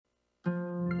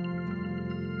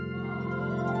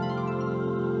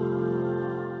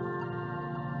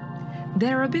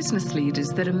There are business leaders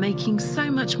that are making so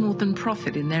much more than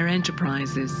profit in their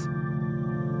enterprises.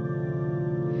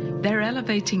 They're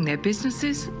elevating their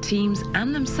businesses, teams,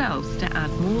 and themselves to add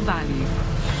more value.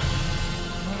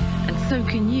 And so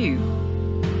can you.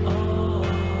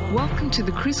 Welcome to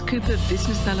the Chris Cooper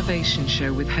Business Elevation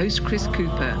Show with host Chris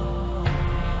Cooper.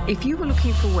 If you were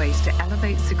looking for ways to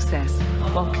elevate success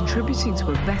while contributing to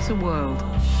a better world,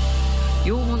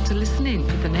 you'll want to listen in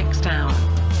for the next hour.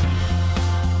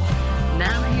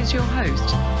 Now here's your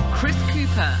host, Chris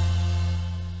Cooper.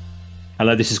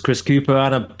 Hello, this is Chris Cooper,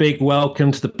 and a big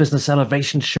welcome to the Business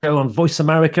Elevation Show on Voice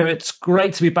America. It's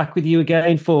great to be back with you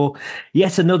again for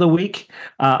yet another week,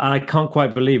 and I can't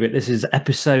quite believe it. This is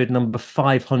episode number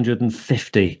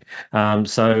 550.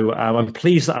 So I'm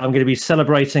pleased that I'm going to be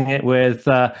celebrating it with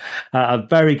a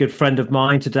very good friend of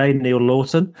mine today, Neil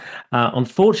Laughton.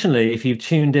 Unfortunately, if you've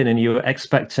tuned in and you were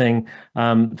expecting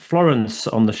Florence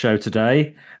on the show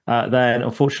today, then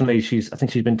unfortunately I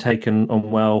think she's been taken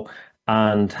unwell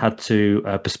and had to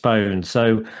postpone.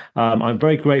 So I'm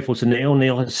very grateful to Neil.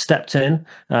 Neil has stepped in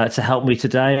to help me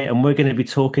today, and we're going to be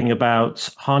talking about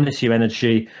harness your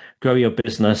energy, grow your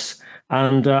business,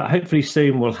 and hopefully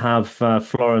soon we'll have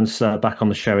Florence back on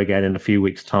the show again in a few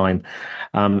weeks' time.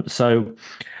 So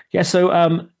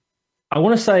I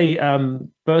want to say,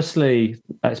 firstly,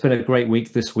 it's been a great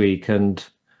week this week, and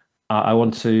I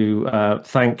want to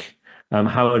thank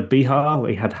Howard Bihar.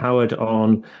 We had Howard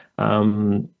on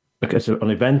an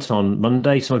event on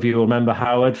Monday. Some of you will remember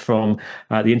Howard from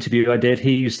the interview I did.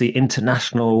 He's the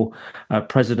international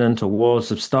president, or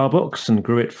was, of Starbucks, and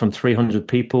grew it from 300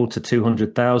 people to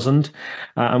 200,000.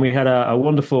 And we had a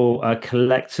wonderful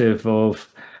collective of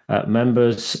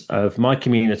members of my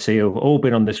community who have all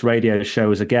been on this radio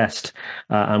show as a guest.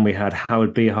 And we had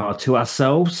Howard Bihar to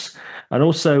ourselves, and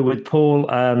also with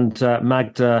Paul and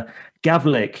Magda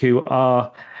Gavlik, who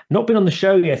are not been on the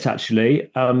show yet, actually.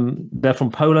 They're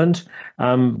from Poland,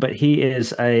 but he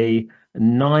is a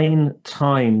 9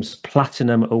 times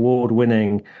platinum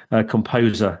award-winning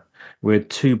composer with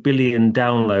 2 billion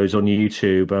downloads on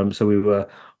YouTube. So we were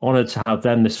honored to have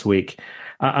them this week.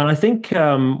 And I think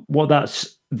what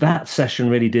that session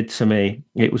really did to me,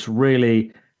 it was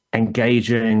really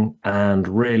engaging and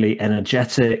really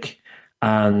energetic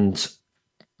and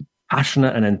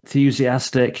passionate and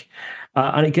enthusiastic.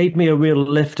 And it gave me a real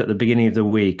lift at the beginning of the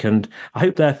week. And I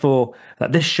hope, therefore,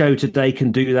 that this show today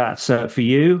can do that for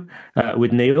you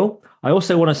with Neil. I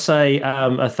also want to say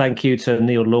a thank you to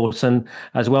Neil Laughton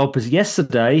as well, because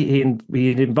yesterday he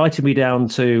invited me down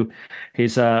to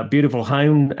his beautiful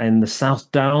home in the South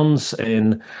Downs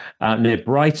near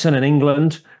Brighton in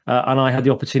England. And I had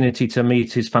the opportunity to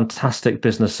meet his fantastic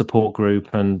business support group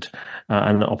and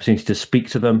an opportunity to speak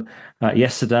to them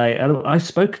yesterday. And I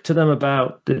spoke to them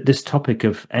about this topic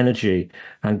of energy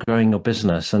and growing your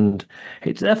business. And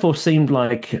it therefore seemed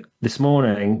like this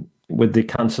morning, with the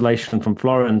cancellation from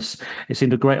Florence, it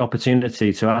seemed a great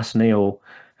opportunity to ask Neil,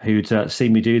 who'd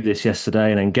seen me do this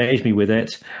yesterday and engaged me with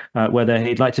it, whether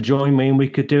he'd like to join me and we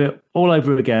could do it all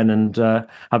over again and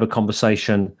have a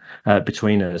conversation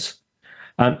between us.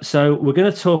 So we're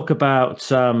going to talk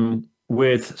about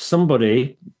with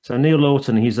somebody. So Neil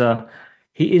Laughton,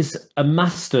 he is a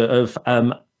master of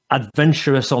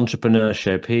adventurous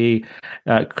entrepreneurship.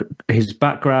 His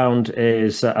background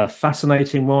is a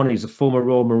fascinating one. He's a former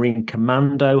Royal Marine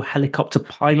Commando, helicopter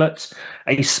pilot,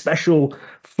 a special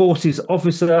forces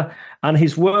officer, and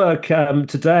his work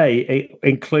today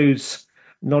includes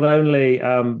not only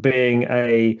being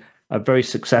a very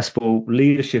successful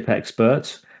leadership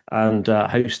expert and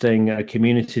hosting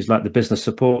communities like the Business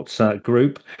Support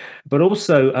Group, but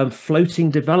also floating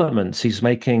developments. He's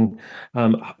making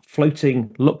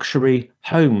floating luxury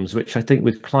homes, which I think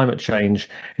with climate change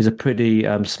is a pretty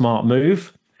smart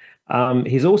move.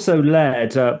 He's also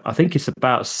led, I think it's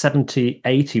about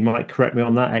 78, he might correct me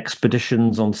on that,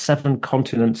 expeditions on 7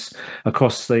 continents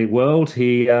across the world.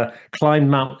 He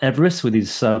climbed Mount Everest with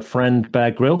his friend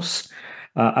Bear Grylls,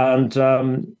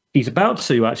 and he's about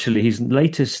to, actually, his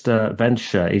latest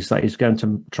venture is that he's going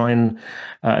to try and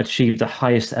achieve the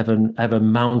highest ever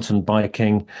mountain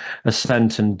biking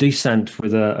ascent and descent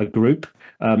with a group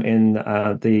in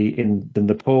the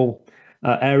Nepal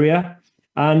area.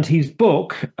 And his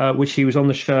book, which he was on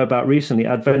the show about recently,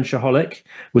 Adventureholic,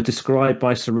 was described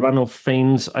by Sir Ranulph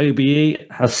Fiennes OBE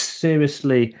as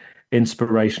seriously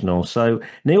inspirational. So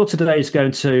Neil today is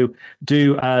going to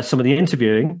do some of the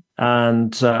interviewing,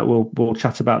 and we'll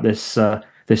chat about this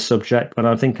subject. But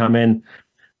I think I'm in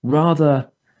rather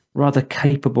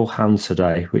capable hands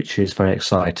today, which is very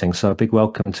exciting. So a big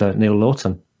welcome to Neil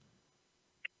Laughton.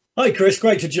 Hi, Chris.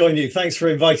 Great to join you. Thanks for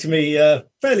inviting me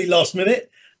fairly last minute.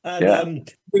 And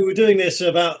Yeah. we were doing this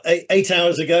about 8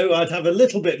 hours ago. I'd have a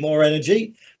little bit more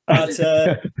energy, but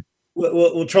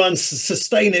we'll try and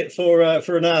sustain it for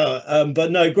an hour.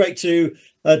 But no, great to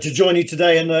join you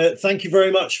today, and thank you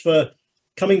very much for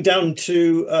coming down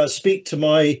to speak to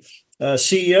my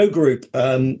CEO group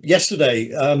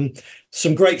yesterday.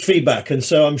 Some great feedback, and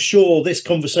so I'm sure this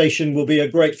conversation will be a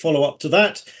great follow-up to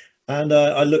that. And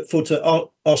I look forward to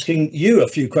asking you a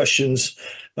few questions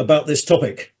about this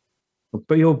topic.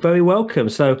 But you're very welcome.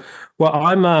 So, well,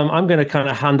 I'm going to kind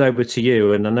of hand over to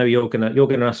you, and I know you're going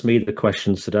to ask me the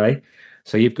questions today.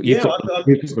 So you've got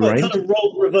it's got kind of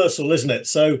role reversal, isn't it?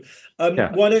 So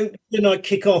why don't I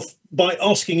kick off by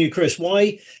asking you, Chris,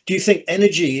 why do you think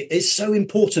energy is so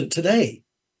important today?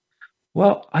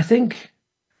 Well, I think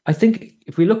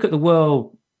if we look at the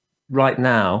world right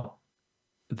now,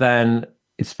 then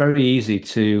it's very easy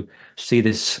to see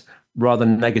this rather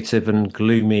negative and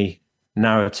gloomy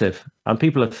narrative, and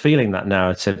people are feeling that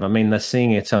narrative. I mean, they're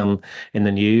seeing it in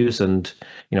the news, and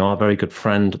our very good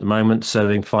friend at the moment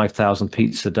serving 5,000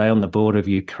 pizzas a day on the border of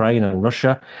Ukraine and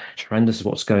Russia. It's horrendous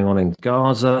what's going on in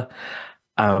Gaza.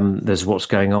 There's what's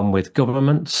going on with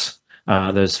governments.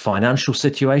 There's financial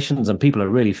situations, and people are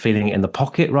really feeling it in the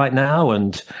pocket right now,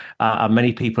 and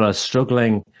many people are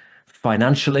struggling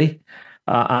financially,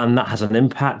 and that has an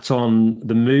impact on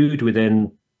the mood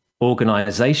within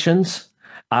organizations.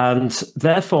 And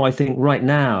therefore, I think right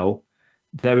now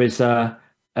there is a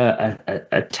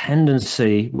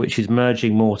tendency which is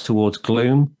merging more towards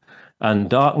gloom and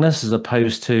darkness as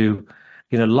opposed to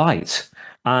light.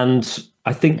 And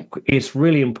I think it's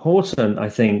really important,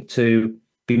 to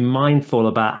be mindful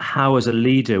about how, as a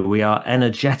leader, we are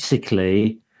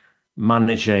energetically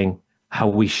managing how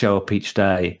we show up each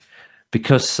day,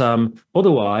 because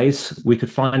otherwise we could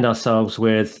find ourselves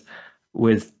with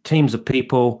teams of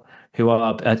people who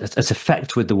are at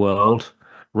effect with the world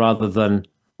rather than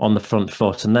on the front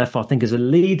foot. And therefore, I think as a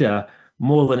leader,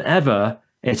 more than ever,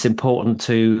 it's important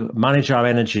to manage our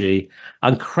energy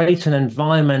and create an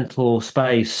environmental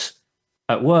space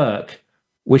at work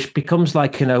which becomes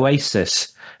like an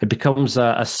oasis. It becomes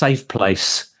a safe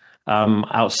place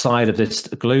outside of this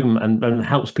gloom, and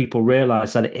helps people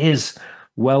realize that it is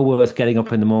well worth getting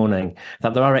up in the morning,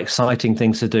 that there are exciting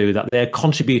things to do, that they're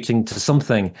contributing to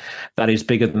something that is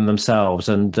bigger than themselves.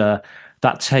 And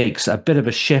that takes a bit of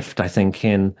a shift, I think,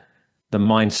 in the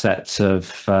mindsets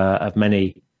of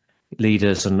many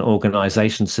leaders and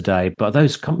organizations today. But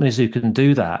those companies who can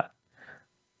do that,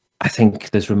 I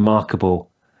think there's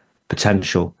remarkable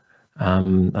potential.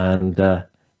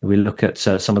 We look at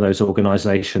some of those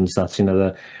organizations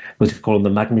that, what we call them, the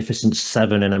Magnificent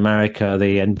Seven in America,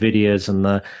 the Nvidias and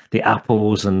the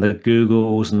Apples and the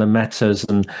Googles and the Metas,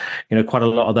 and quite a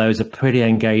lot of those are pretty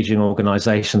engaging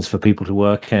organizations for people to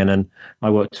work in. And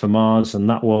I worked for Mars, and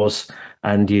that was,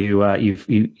 and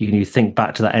you think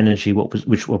back to that energy, what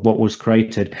was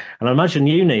created. And I imagine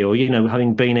you, Neil,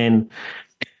 having been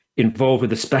involved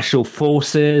with the special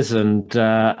forces and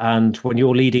when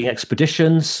you're leading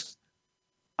expeditions,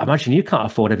 I imagine you can't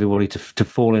afford everybody to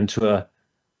fall into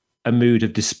a mood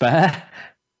of despair.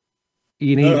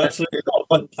 No, absolutely not.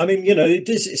 But I mean,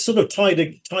 it's sort of tied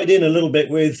in a little bit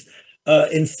with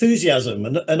enthusiasm,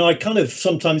 and I kind of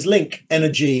sometimes link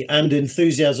energy and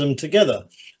enthusiasm together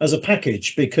as a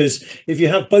package, because if you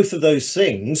have both of those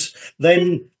things,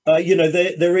 then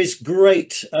there is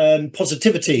great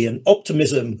positivity and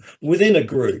optimism within a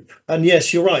group. And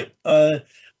yes, you're right.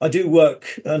 I do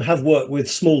work and have worked with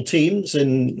small teams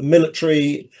in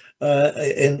military,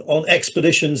 on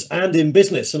expeditions and in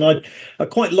business. And I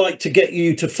quite like to get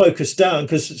you to focus down,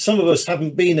 because some of us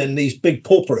haven't been in these big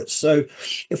corporates. So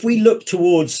if we look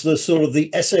towards the sort of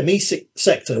the SME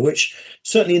sector, which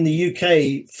certainly in the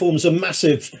UK forms a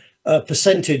massive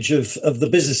percentage of the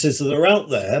businesses that are out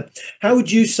there, how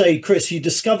would you say, Chris, you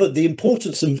discovered the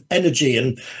importance of energy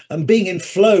and being in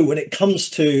flow when it comes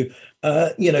to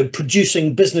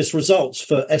producing business results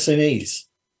for SMEs?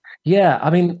 Yeah, I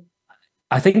mean,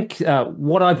 I think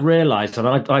what I've realized, and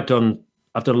I've done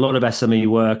a lot of SME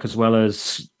work as well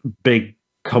as big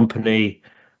company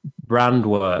brand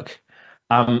work.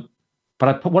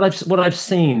 But what I've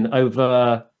seen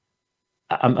over,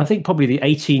 I think probably the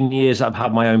 18 years I've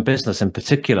had my own business in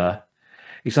particular,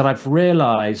 is that I've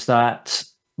realized that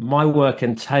my work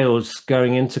entails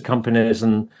going into companies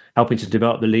and helping to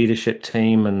develop the leadership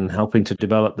team and helping to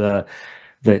develop the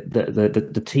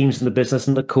teams in the business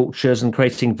and the cultures and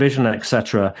creating vision,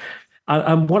 etc.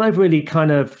 And what I've really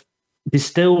kind of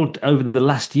distilled over the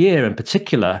last year in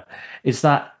particular is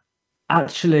that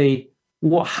actually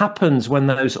what happens when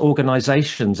those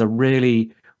organizations are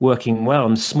really working well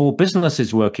and small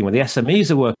businesses working well, the SMEs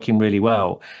are working really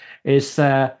well, is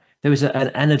there is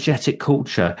an energetic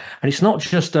culture. And it's not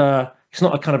just it's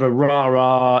not a kind of a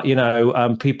rah-rah,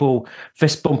 people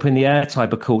fist bump in the air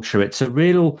type of culture. It's a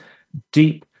real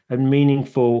deep and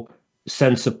meaningful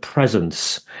sense of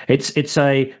presence. It's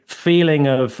a feeling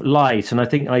of light. And I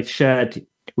think I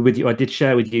did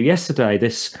share with you yesterday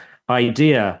this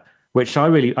idea, which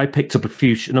I picked up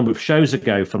a number of shows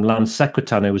ago from Lance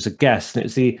Secretan, who was a guest. And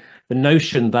it's the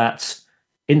notion that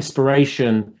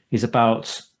inspiration is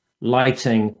about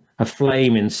lighting a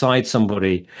flame inside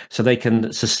somebody so they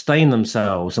can sustain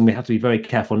themselves, and we have to be very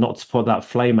careful not to put that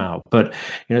flame out. But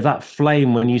that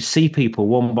flame, when you see people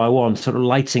one by one sort of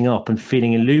lighting up and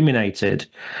feeling illuminated,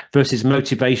 versus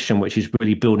motivation, which is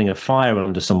really building a fire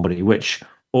under somebody, which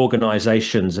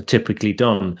organizations have typically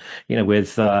done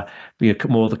with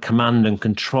more the command and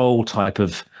control type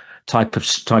of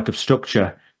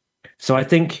structure. So I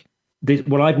think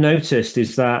what I've noticed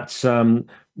is that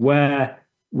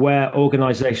where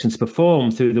organizations perform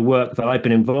through the work that I've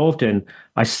been involved in,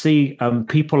 I see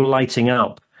people lighting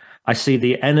up. I see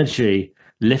the energy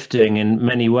lifting in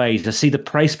many ways. I see the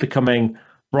place becoming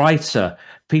brighter,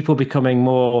 people becoming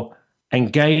more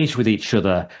engaged with each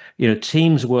other,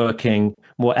 teams working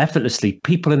more effortlessly,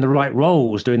 people in the right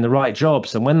roles, doing the right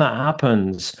jobs. And when that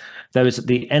happens, there is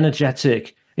the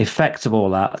energetic effect of all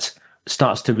that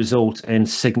starts to result in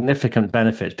significant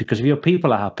benefits, because if your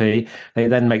people are happy, they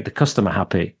then make the customer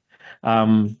happy.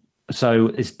 So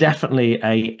it's definitely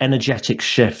a energetic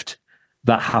shift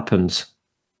that happens.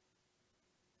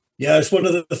 Yeah, it's one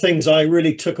of the things I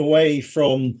really took away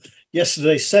from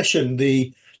yesterday's session,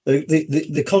 the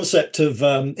concept of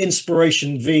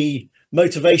inspiration v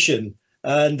motivation.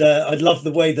 And I love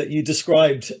the way that you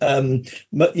described,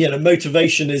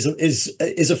 motivation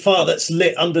is a fire that's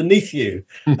lit underneath you,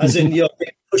 as in you're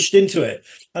being pushed into it.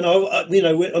 And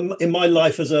in my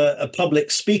life as a public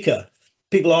speaker,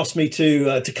 people ask me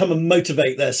to come and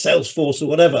motivate their sales force or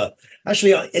whatever.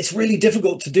 Actually, it's really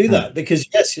difficult to do that because,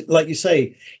 yes, like you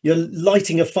say, you're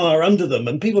lighting a fire under them,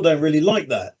 and people don't really like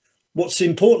that. What's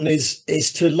important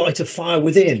is to light a fire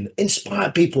within, inspire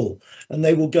people, and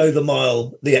they will go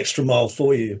the extra mile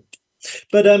for you.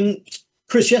 But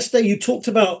Chris, yesterday you talked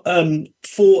about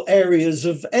 4 areas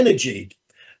of energy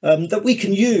that we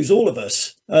can use, all of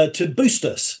us, to boost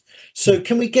us. So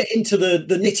can we get into the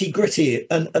nitty gritty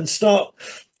and start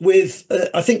with,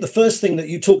 I think the first thing that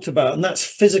you talked about, and that's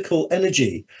physical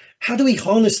energy. How do we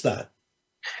harness that?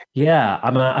 Yeah,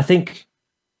 I mean, I think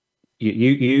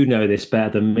you know this better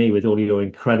than me with all your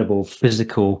incredible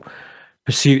physical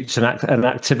pursuits and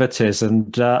activities.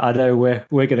 And I know we're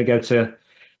going to go to,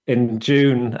 in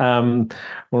June, one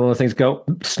of the things, go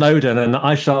Snowdon, and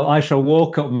I shall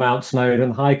walk up Mount Snowdon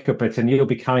and hike up it, and you'll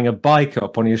be carrying a bike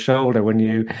up on your shoulder when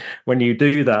you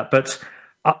do that. But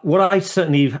what I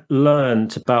certainly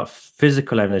learned about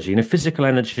physical energy, physical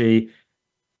energy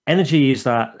is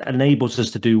that enables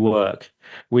us to do work.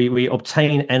 We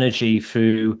obtain energy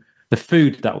through the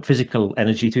food, that physical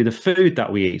energy, through the food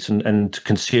that we eat and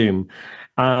consume.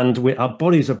 And our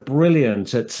bodies are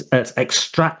brilliant at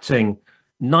extracting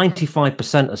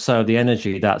 95% or so of the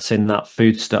energy that's in that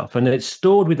food stuff. And it's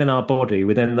stored within our body,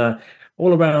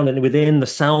 all around and within the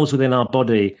cells within our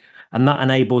body. And that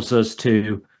enables us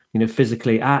to,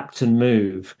 physically act and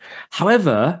move.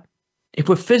 However, if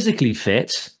we're physically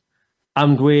fit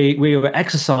and we were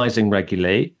exercising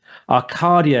regularly, our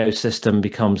cardio system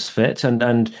becomes fit.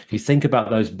 And if you think about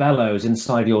those bellows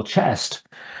inside your chest,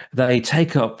 they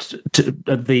take up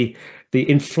the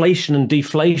inflation and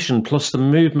deflation plus the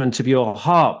movement of your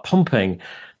heart pumping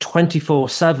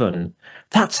 24/7.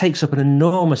 That takes up an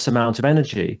enormous amount of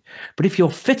energy. But if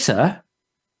you're fitter,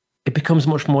 it becomes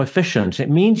much more efficient. It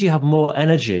means you have more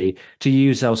energy to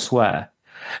use elsewhere.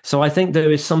 So I think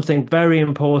there is something very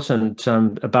important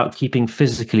about keeping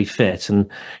physically fit. And,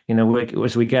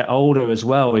 as we get older as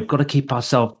well, we've got to keep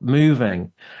ourselves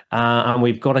moving and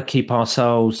we've got to keep our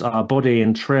body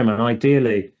in trim. And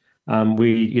ideally,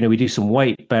 we do some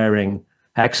weight bearing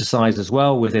exercise as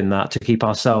well within that to keep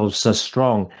ourselves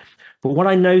strong. But what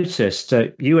I noticed,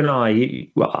 you and I,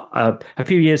 a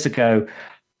few years ago,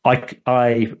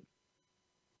 I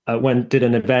did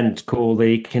an event called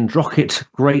the Kindrocket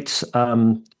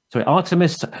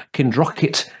Artemis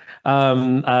Kindrocket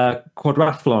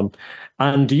Quadrathlon,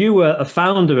 and you were a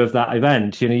founder of that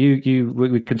event.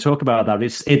 We can talk about that.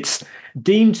 It's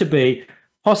deemed to be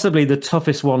possibly the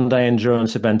toughest one-day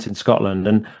endurance event in Scotland.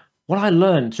 And what I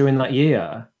learned during that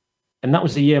year, and that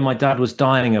was the year my dad was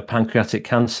dying of pancreatic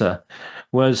cancer,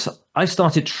 was I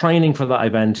started training for that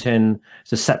event in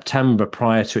September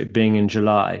prior to it being in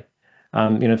July.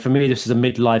 For me, this is a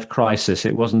midlife crisis.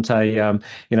 It wasn't that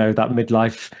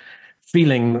midlife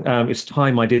feeling. It's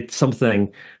time I did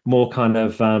something more kind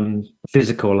of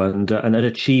physical and had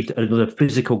achieved another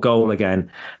physical goal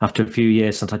again after a few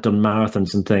years since I'd done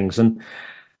marathons and things.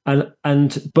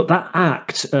 But that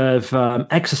act of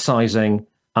exercising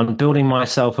and building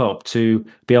myself up to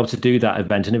be able to do that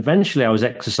event, and eventually I was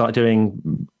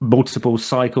doing multiple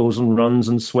cycles and runs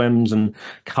and swims and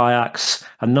kayaks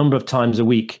a number of times a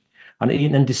week.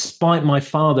 And despite my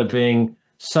father being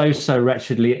so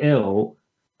wretchedly ill,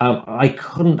 I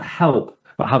couldn't help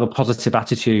but have a positive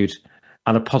attitude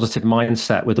and a positive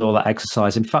mindset with all that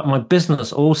exercise. In fact, my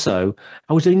business also,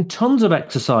 I was doing tons of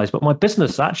exercise, but my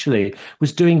business actually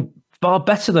was doing far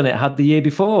better than it had the year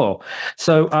before.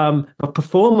 So my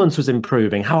performance was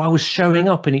improving. How I was showing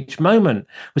up in each moment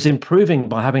was improving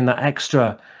by having that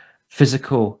extra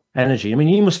physical energy. I mean,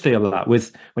 you must feel that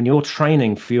when you're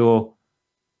training for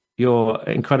your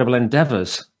incredible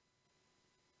endeavors.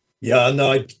 Yeah,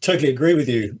 no, I totally agree with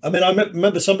you. I mean, I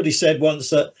remember somebody said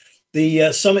once that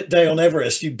the summit day on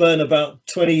Everest, you burn about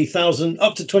 20,000,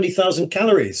 up to 20,000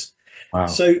 calories. Wow.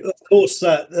 So, of course,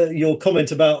 that your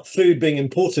comment about food being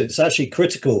important, it's actually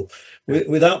critical.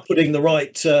 Without putting the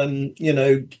right,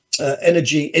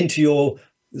 energy into your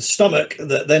stomach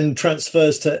that then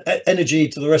transfers to energy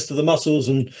to the rest of the muscles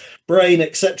and brain,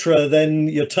 etc., then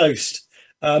you're toast.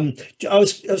 I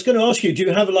was going to ask you, do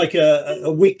you have like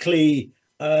a weekly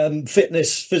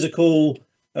fitness, physical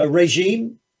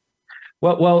regime?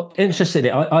 Well,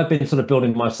 interestingly, I've been sort of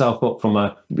building myself up from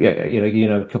a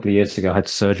couple of years ago. I had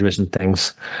surgeries and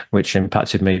things which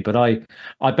impacted me, but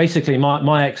I basically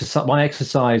my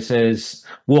exercise is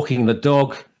walking the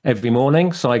dog every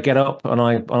morning. So I get up and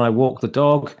I walk the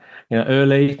dog,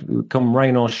 early, come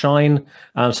rain or shine.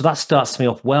 So that starts me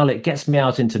off well. It gets me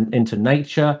out into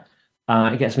nature.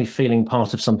 It gets me feeling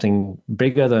part of something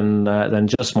bigger than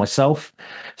just myself.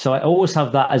 So I always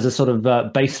have that as a sort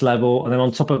of base level, and then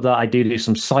on top of that, I do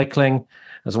some cycling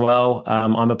as well.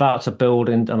 I'm about to build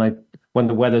when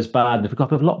the weather's bad, we've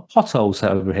got a lot of potholes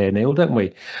over here, Neil, don't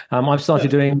we? I've started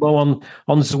doing more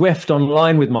on Zwift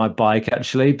online with my bike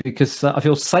actually because I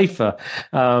feel safer.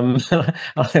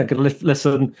 I can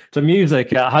listen to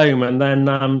music at home, and then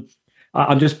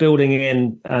I'm just building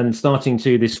in and starting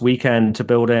to this weekend to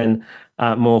build in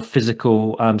more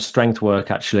physical strength work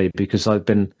actually, because I've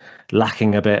been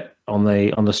lacking a bit on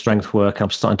the strength work. I'm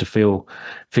starting to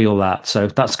feel that, so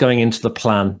that's going into the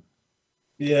plan.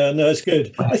 Yeah, no, it's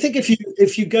good. I think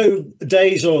if you go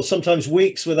days or sometimes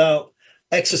weeks without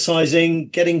exercising,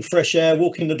 getting fresh air,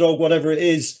 walking the dog, whatever it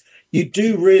is, you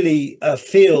do really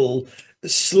feel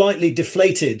slightly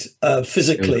deflated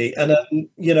physically. And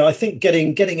I think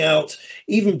getting out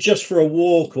even just for a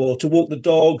walk or to walk the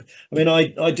dog. I mean,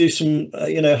 I do some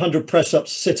 100 press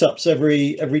ups, sit ups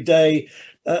every day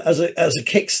as a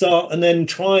kickstart, and then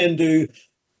try and do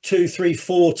 2, 3,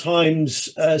 4 times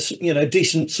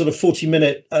decent sort of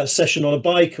 40-minute session on a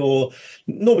bike, or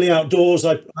normally outdoors.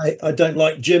 I don't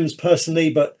like gyms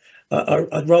personally, but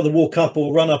I'd rather walk up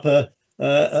or run up a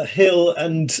hill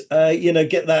and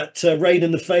get that rain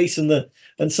in the face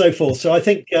and so forth. So I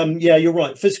think you're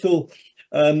right. Physical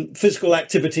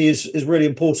activity is really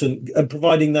important and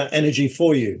providing that energy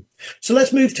for you. So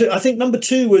let's move to, I think number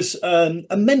 2 was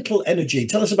a mental energy.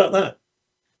 Tell us about that.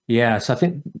 Yeah, so I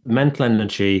think mental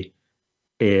energy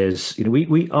is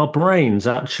our brains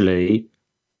actually,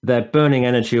 they're burning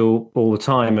energy all the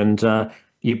time, and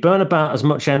you burn about as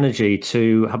much energy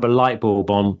to have a light bulb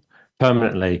on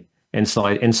permanently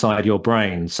inside your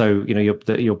brain. So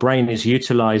your brain is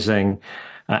utilizing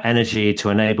energy to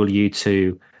enable you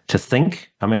to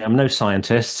think. I mean, I'm no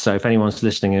scientist, so if anyone's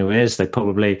listening who is, they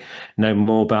probably know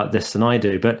more about this than I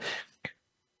do. But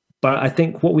I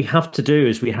think what we have to do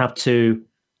is we have to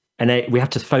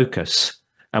focus,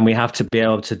 and we have to be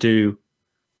able to do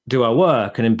our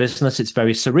work. And in business, it's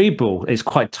very cerebral. It's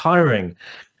quite tiring.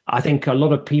 I think a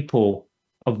lot of people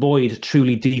avoid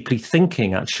truly deeply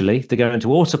thinking. Actually, they go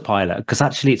into autopilot because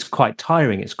actually it's quite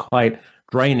tiring. It's quite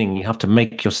draining. You have to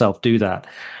make yourself do that.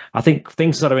 I think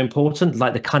things that are important,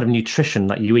 like the kind of nutrition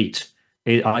that you eat.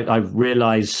 I've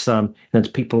realized there's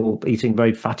people eating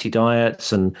very fatty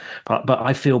diets, but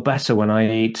I feel better when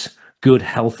I eat good,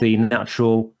 healthy,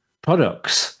 natural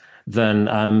products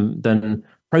than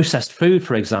processed food,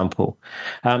 for example.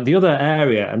 The other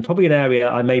area, and probably an area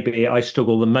I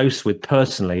struggle the most with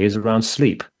personally, is around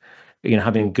sleep.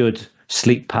 Having good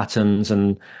sleep patterns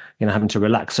and having to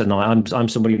relax at night. I'm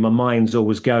somebody, my mind's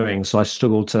always going, so I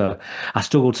struggle to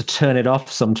turn it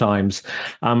off sometimes.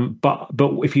 But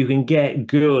if you can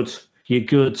get your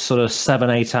good sort of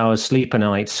 7-8 hours sleep a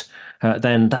night,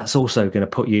 then that's also going to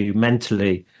put you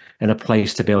mentally in a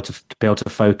place to be able to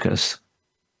focus.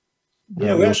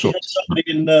 Yeah, we actually had somebody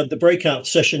in the breakout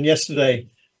session yesterday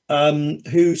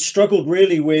who struggled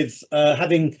really with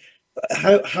having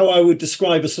how I would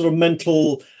describe a sort of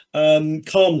mental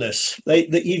calmness. They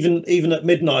even at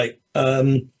midnight,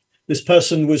 this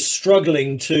person was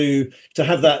struggling to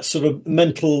have that sort of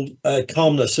mental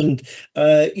calmness. And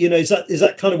is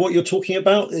that kind of what you're talking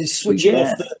about? Is switching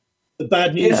off the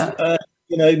bad news,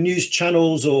 news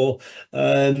channels, or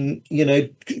turning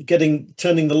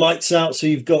the lights out so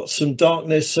you've got some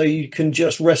darkness so you can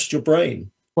just rest your brain.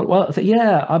 Well,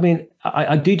 yeah. I mean,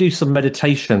 I do some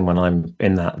meditation when I'm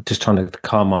in that, just trying to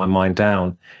calm my mind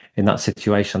down in that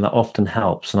situation. That often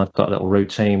helps, and I've got a little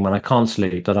routine when I can't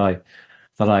sleep that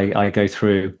I go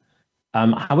through.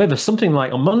 However, something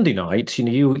like on Monday night,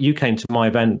 you came to my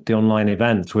event, the online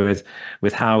event with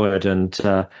Howard, and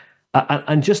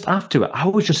just after it, I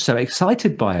was just so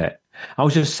excited by it. I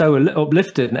was just so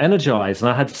uplifted and energized,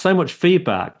 and I had so much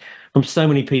feedback from so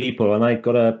many people, and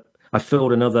I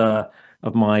filled another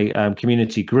of my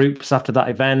community groups after that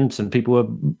event, and people were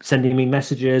sending me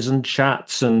messages and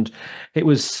chats, and it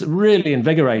was really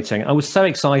invigorating. I was so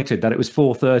excited that it was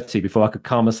 4:30 before I could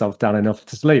calm myself down enough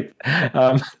to sleep.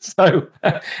 So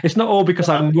it's not all because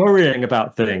I'm worrying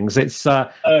about things. It's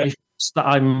that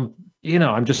I'm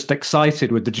just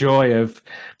excited with the joy of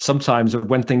sometimes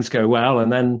of when things go well,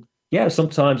 and then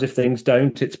sometimes if things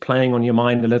don't, it's playing on your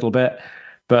mind a little bit.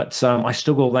 But I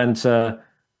struggle then to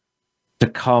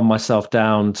calm myself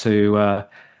down, to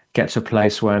get to a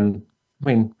place when,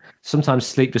 sometimes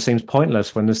sleep just seems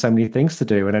pointless when there's so many things to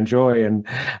do and enjoy, and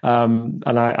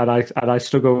I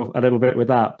struggle a little bit with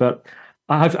that. But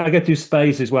I go through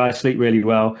phases where I sleep really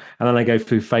well, and then I go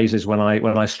through phases when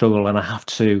I struggle, and I have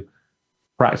to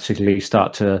practically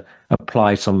start to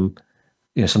apply some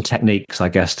techniques, I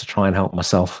guess, to try and help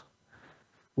myself.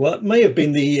 Well, it may have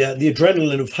been the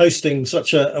adrenaline of hosting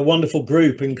such a wonderful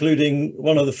group, including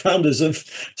one of the founders of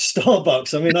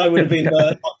Starbucks. I mean, I would have been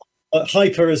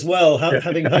hyper as well,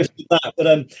 having hosted that.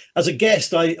 But as a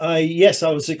guest,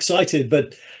 I was excited.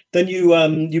 But then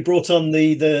you brought on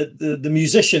the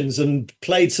musicians and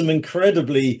played some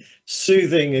incredibly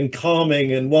soothing and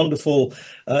calming and wonderful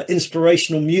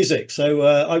inspirational music. So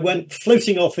I went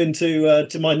floating off into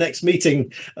to my next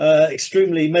meeting,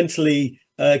 extremely mentally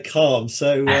calm.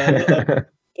 So we're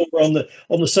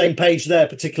on the same page there,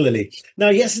 particularly. Now,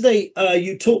 yesterday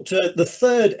you talked to the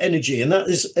third energy, and that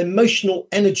is emotional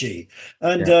energy.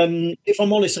 And if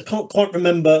I'm honest, I can't quite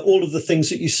remember all of the things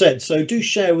that you said. So do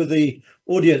share with the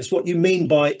audience what you mean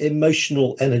by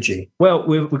emotional energy. Well,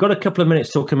 we've got a couple of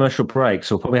minutes till commercial break,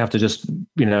 so we'll probably have to just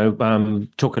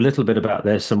talk a little bit about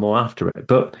this and more after it.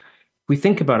 But we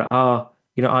think about it,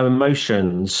 our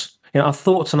emotions. Our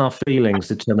thoughts and our feelings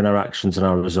determine our actions and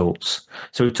our results.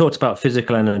 So we've talked about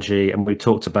physical energy, and we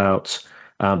talked about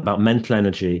mental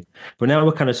energy, but now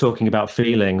we're kind of talking about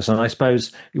feelings. And I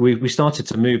suppose we started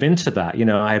to move into that.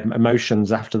 I have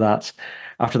emotions after that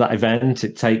event.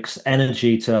 It takes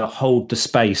energy to hold the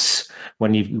space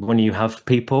when you have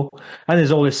people, and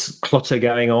there's all this clutter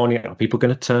going on. Are people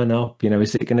going to turn up?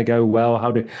 Is it going to go well?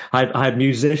 I had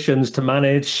musicians to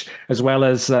manage, as well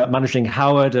as managing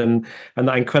Howard and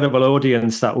that incredible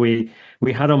audience that we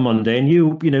had on Monday, and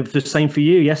the same for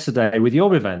you yesterday with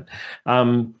your event.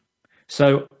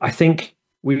 So I think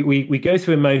we go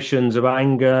through emotions of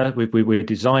anger. We're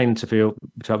designed to feel.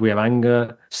 We have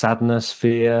anger, sadness,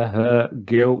 fear, hurt,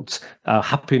 guilt,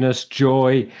 happiness,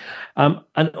 joy,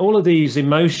 and all of these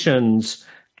emotions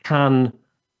can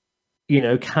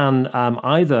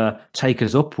either take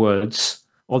us upwards,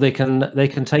 or they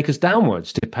can take us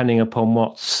downwards, depending upon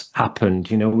what's happened.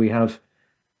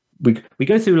 We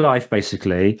go through life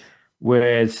basically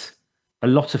with a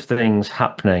lot of things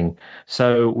happening.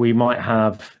 So it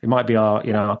might be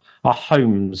our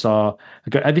homes,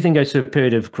 everything goes through a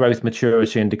period of growth,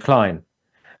 maturity, and decline.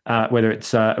 Whether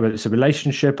it's a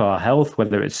relationship, our health,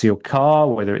 whether it's your car,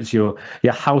 whether it's your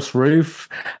house roof,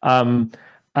 and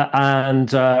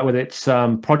whether it's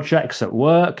projects at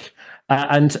work.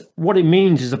 And what it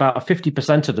means is about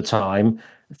 50% of the time,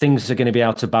 things are going to be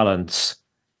out of balance.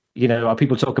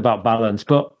 People talk about balance,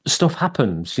 but stuff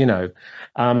happens,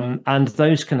 and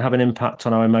those can have an impact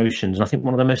on our emotions. And I think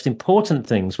one of the most important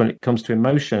things when it comes to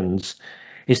emotions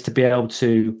is to be able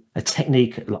to, a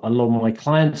technique a lot of my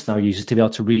clients now use, is to be able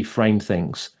to reframe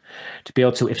things, to be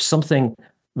able to, if something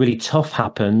really tough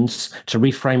happens, to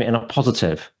reframe it in a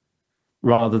positive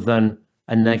rather than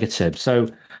a negative. So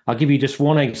I'll give you just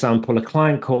one example. A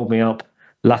client called me up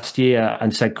last year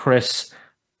and said, Chris,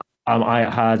 I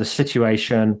had a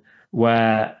situation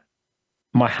where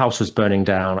my house was burning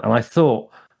down. And I thought,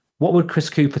 what would Chris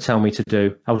Cooper tell me to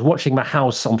do? I was watching my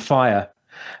house on fire.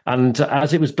 And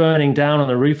as it was burning down and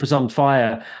the roof was on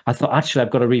fire, I thought, actually,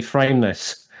 I've got to reframe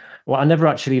this. Well, I never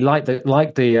actually liked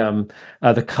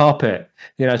the carpet.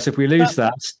 So if we lose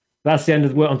that, that's the end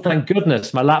of the world. And thank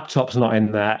goodness my laptop's not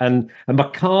in there, and my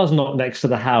car's not next to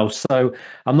the house, so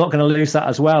I'm not going to lose that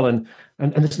as well. And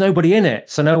there's nobody in it,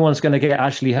 so no one's going to get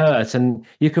actually hurt. And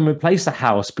you can replace the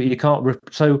house, but you can't.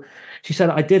 So she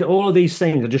said, I did all of these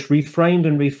things. I just reframed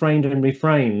and reframed and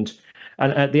reframed.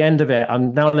 And at the end of it,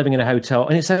 I'm now living in a hotel,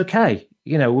 and it's okay.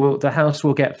 The house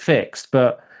will get fixed,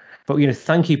 but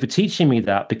thank you for teaching me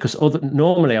that, because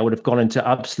normally I would have gone into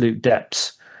absolute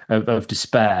depths of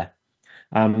despair.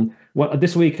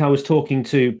 This week I was talking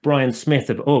to Brian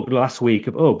Smith of UGG, last week,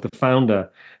 of UGG, the founder,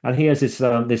 and he has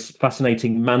this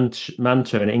fascinating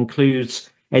mantra, and it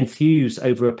includes enthuse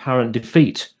over apparent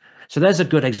defeat. So there's a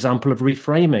good example of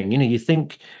reframing. You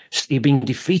think you're being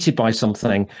defeated by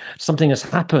something has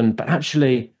happened, but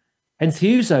actually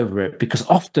enthuse over it, because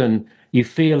often you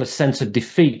feel a sense of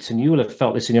defeat, and you will have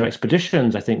felt this in your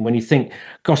expeditions, I think, when you think,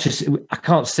 gosh,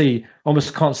 I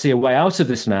almost can't see a way out of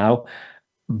this now.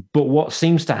 But what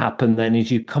seems to happen then is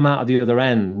you come out of the other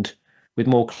end with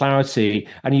more clarity,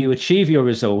 and you achieve your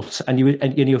results, and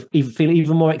you feel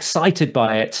even more excited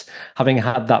by it, having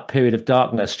had that period of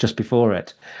darkness just before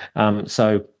it.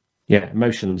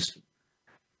 Emotions.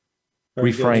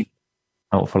 Very reframe. good.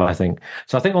 Helpful, I think.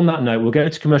 So I think on that note, we'll go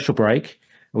to commercial break.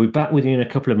 We'll be back with you in a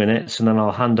couple of minutes, and then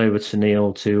I'll hand over to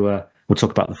Neil we'll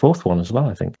talk about the fourth one as well,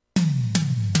 I think.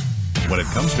 When it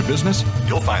comes to business,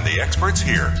 you'll find the experts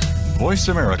here. Voice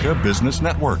America Business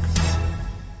Network.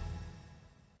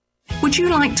 Would you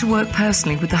like to work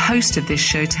personally with the host of this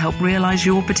show to help realize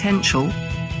your potential?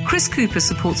 Chris Cooper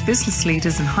supports business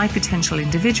leaders and high potential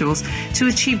individuals to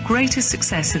achieve greater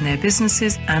success in their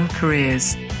businesses and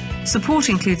careers. Support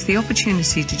includes the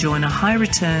opportunity to join a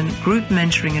high-return group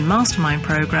mentoring and mastermind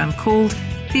program called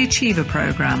the Achiever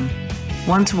Program,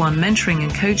 one-to-one mentoring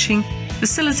and coaching,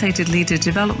 facilitated leader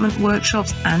development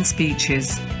workshops and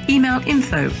speeches. Email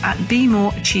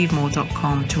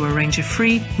info@bemoreachievemore.com to arrange a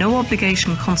free,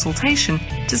 no-obligation consultation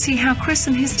to see how Chris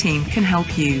and his team can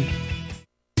help you.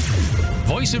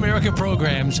 Voice America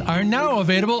programs are now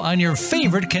available on your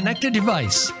favorite connected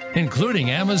device, including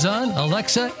Amazon,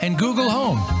 Alexa, and Google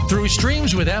Home. Through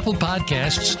streams with Apple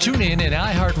Podcasts, TuneIn, and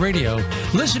iHeartRadio,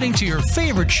 listening to your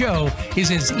favorite show is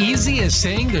as easy as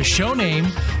saying the show name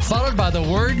followed by the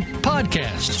word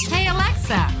podcast. Hey,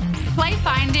 Alexa, play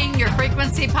Finding Your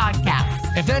Frequency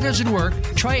podcast. If that doesn't work,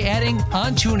 try adding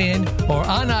on TuneIn or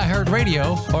on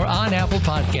iHeartRadio or on Apple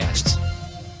Podcasts.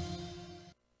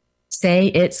 Say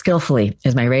It Skillfully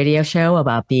is my radio show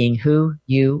about being who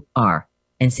you are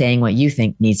and saying what you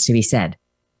think needs to be said.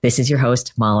 This is your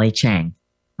host, Molly Chang.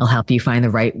 I'll help you find the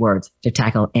right words to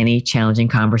tackle any challenging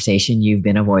conversation you've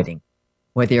been avoiding.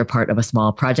 Whether you're part of a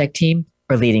small project team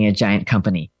or leading a giant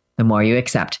company, the more you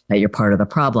accept that you're part of the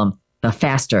problem, the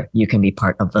faster you can be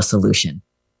part of the solution.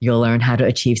 You'll learn how to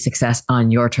achieve success on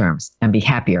your terms and be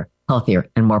happier, healthier,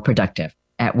 and more productive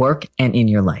at work and in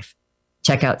your life.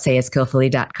 Check out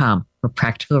sayitskillfully.com for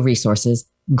practical resources,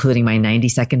 including my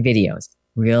 90-second videos,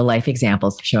 real life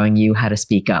examples showing you how to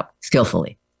speak up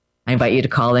skillfully. I invite you to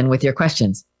call in with your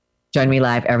questions. Join me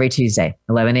live every Tuesday,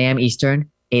 11 a.m.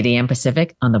 Eastern, 8 a.m.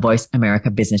 Pacific on the Voice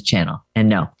America Business Channel. And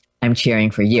no, I'm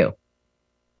cheering for you.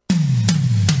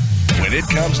 When it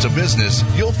comes to business,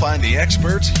 you'll find the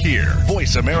experts here.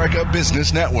 Voice America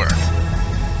Business Network.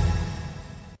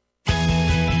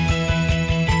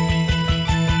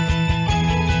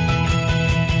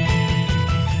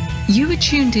 You are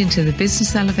tuned into the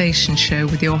Business Elevation Show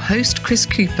with your host, Chris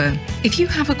Cooper. If you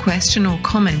have a question or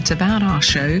comment about our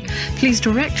show, please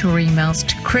direct your emails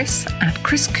to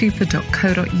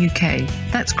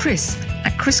chris@chriscooper.co.uk. That's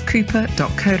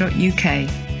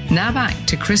chris@chriscooper.co.uk. Now back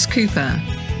to Chris Cooper.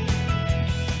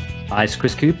 Hi, it's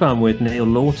Chris Cooper. I'm with Neil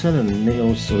Laughton, and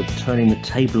Neil's sort of turning the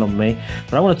table on me.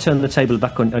 But I want to turn the table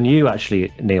back on you,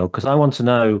 actually, Neil, because I want to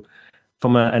know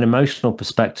from an emotional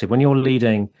perspective, when you're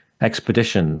leading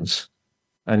expeditions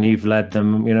and you've led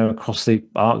them, across the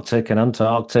Arctic and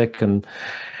Antarctic and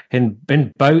in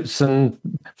boats and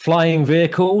flying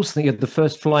vehicles. I think you had the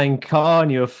first flying car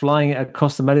and you were flying it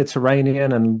across the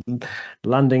Mediterranean and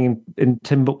landing in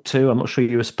Timbuktu. I'm not sure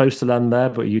you were supposed to land there,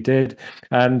 but you did.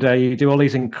 And you do all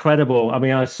these incredible,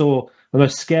 I saw the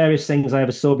most scariest things I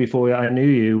ever saw before I knew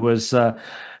you was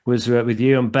with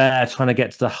you and Bear trying to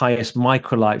get to the highest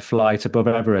microlight flight above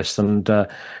Everest, and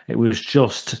it was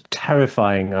just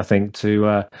terrifying, I think,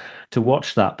 to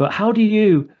watch that. But how do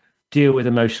you deal with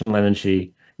emotional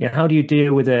energy? How do you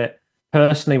deal with it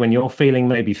personally when you're feeling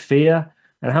maybe fear,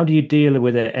 and how do you deal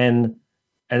with it in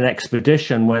an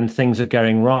expedition when things are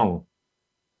going wrong?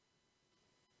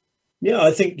 Yeah,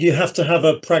 I think you have to have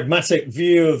a pragmatic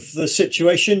view of the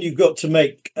situation. You've got to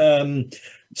make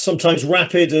sometimes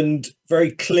rapid and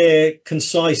very clear,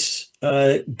 concise,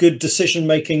 good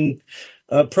decision-making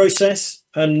process.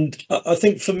 And I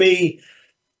think for me,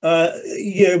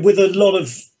 with a lot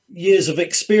of years of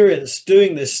experience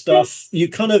doing this stuff, you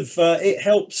kind of it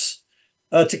helps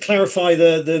to clarify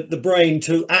the brain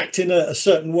to act in a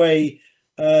certain way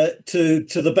to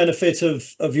the benefit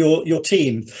of your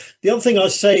team. The other thing I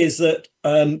say is that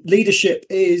leadership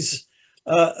is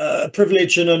a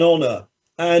privilege and an honor,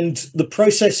 and the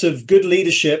process of good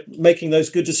leadership, making those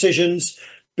good decisions,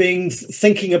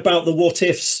 thinking about the what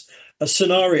ifs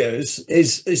scenarios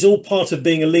is all part of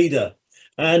being a leader.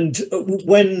 And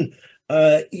when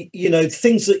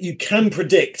things that you can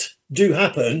predict do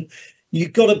happen,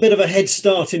 you've got a bit of a head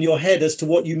start in your head as to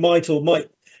what you might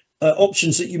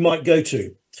options that you might go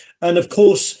to. And of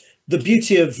course, the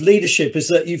beauty of leadership is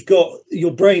that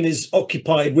your brain is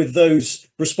occupied with those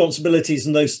responsibilities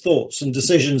and those thoughts and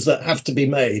decisions that have to be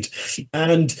made.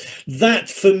 And that,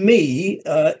 for me,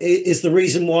 is the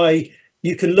reason why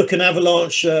you can look an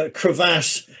avalanche,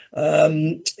 crevasse,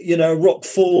 rock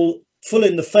fall full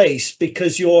in the face,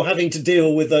 because you're having to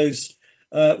deal with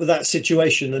with that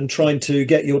situation and trying to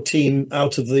get your team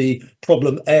out of the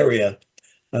problem area.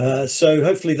 So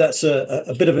hopefully that's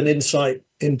a bit of an insight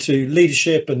into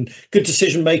leadership and good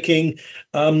decision making,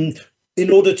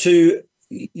 in order to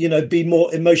be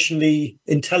more emotionally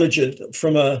intelligent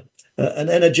from an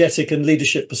energetic and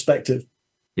leadership perspective.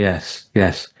 Yes.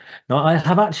 Now, I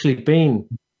have actually been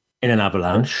in an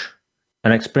avalanche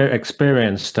and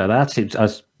experienced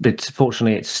that.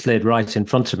 Fortunately it slid right in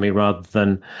front of me rather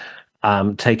than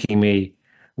taking me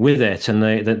with it, and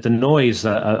the noise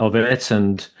of it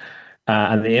and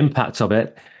the impact of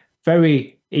it.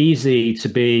 Very easy to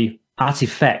be at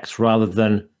effect rather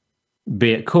than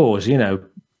be at cause,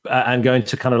 and go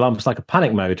into kind of almost like a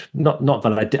panic mode. Not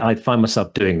that I find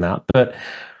myself doing that, but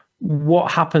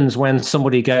what happens when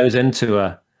somebody goes into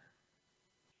a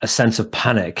sense of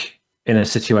panic in a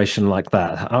situation like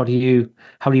that? How do you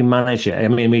manage it? I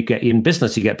mean, we get in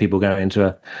business, you get people going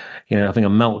into having a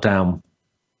meltdown.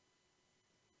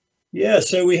 Yeah,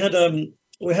 so we had a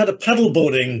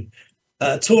paddleboarding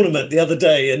tournament the other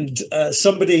day, and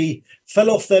somebody fell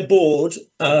off their board.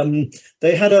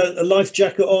 They had a life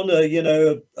jacket on,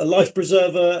 a life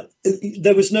preserver.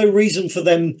 There was no reason for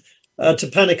them to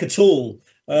panic at all.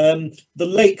 The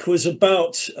lake was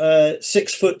about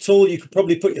 6 foot tall. You could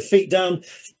probably put your feet down,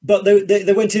 but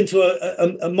they went into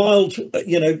a mild,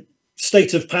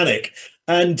 state of panic.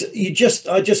 And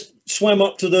I just swam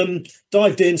up to them,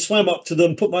 dived in, swam up to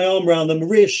them, put my arm around them,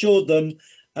 reassured them,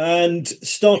 and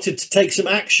started to take some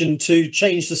action to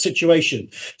change the situation.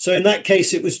 So in that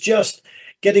case, it was just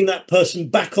getting that person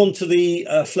back onto the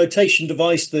flotation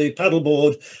device, the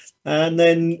paddleboard, and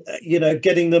then,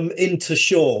 getting them into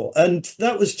shore. And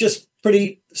that was just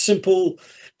pretty simple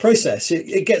process.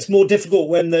 It gets more difficult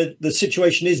when the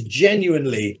situation is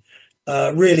genuinely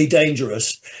really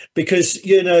dangerous, because,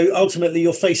 ultimately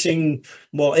you're facing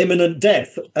imminent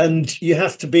death, and you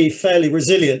have to be fairly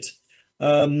resilient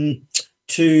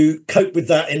to cope with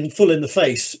that in the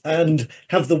face, and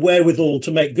have the wherewithal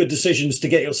to make good decisions to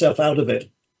get yourself out of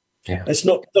it. Yeah.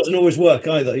 Doesn't always work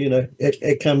either.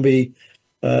 It can be,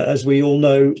 as we all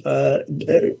know,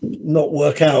 not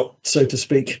work out, so to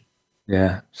speak.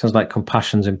 Yeah, sounds like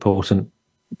compassion's important.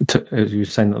 As you were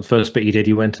saying, the first bit you did,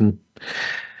 you went and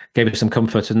gave it some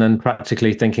comfort, and then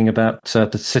practically thinking about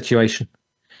the situation.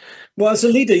 Well, as a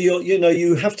leader,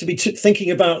 you have to be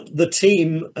thinking about the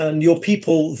team and your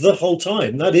people the whole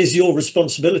time. That is your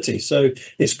responsibility. So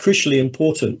it's crucially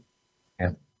important.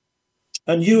 Yeah.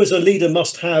 And you as a leader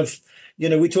must have,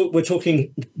 we're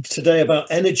talking today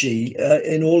about energy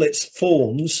in all its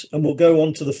forms, and we'll go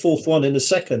on to the fourth one in a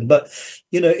second. But,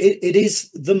 it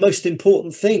is the most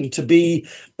important thing to be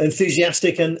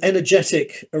enthusiastic and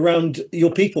energetic around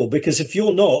your people, because if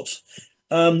you're not,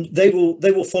 they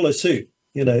will follow suit.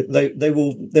 They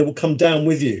will come down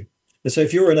with you. And so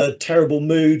if you're in a terrible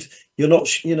mood, you're not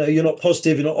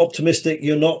positive, you're not optimistic,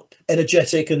 you're not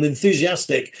energetic and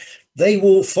enthusiastic, they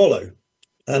will follow.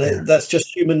 And that's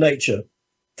just human nature.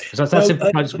 So that's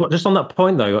just on that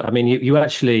point, though. I mean, you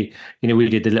actually, we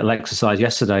did the little exercise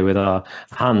yesterday with our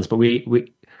hands, but we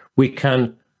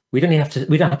don't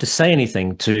have to say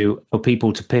anything for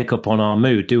people to pick up on our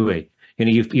mood, do we?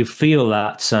 You feel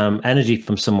that energy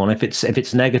from someone, if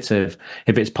it's negative,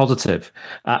 if it's positive,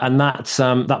 and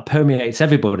that permeates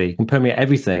everybody, can permeate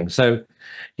everything. So,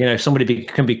 somebody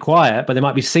can be quiet, but they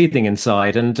might be seething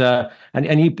inside, and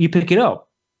you pick it up.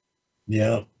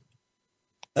 Yeah,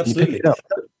 absolutely.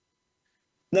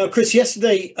 Now, Chris,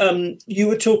 yesterday you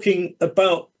were talking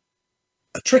about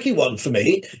a tricky one for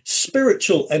me: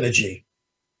 spiritual energy.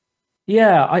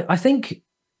 Yeah, I think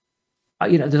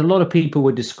there's a lot of people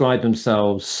would describe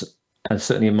themselves, and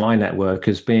certainly in my network,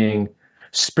 as being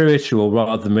spiritual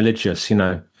rather than religious.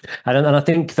 And I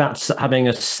think that's having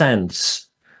a sense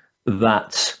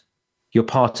that you're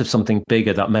part of something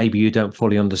bigger that maybe you don't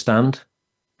fully understand.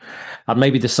 And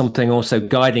maybe there's something also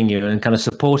guiding you and kind of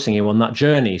supporting you on that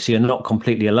journey, so you're not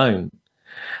completely alone.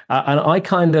 And I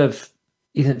kind of,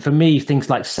 for me, things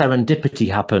like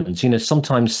serendipity happens.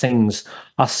 Sometimes things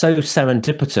are so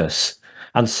serendipitous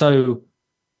and so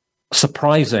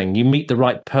surprising. You meet the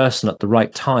right person at the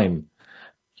right time.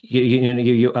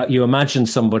 You imagine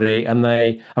somebody and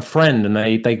a friend, and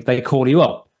they call you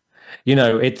up.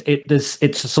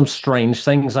 It's some strange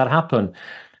things that happen.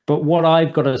 But what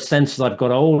I've got a sense as I've got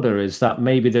older is that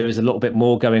maybe there is a little bit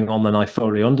more going on than I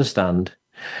fully understand.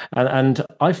 And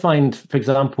I find, for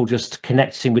example, just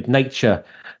connecting with nature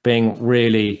being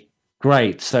really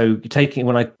great. So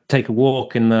when I take a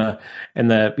walk in the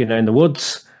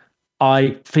woods,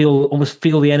 I almost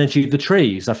feel the energy of the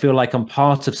trees. I feel like I'm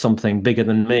part of something bigger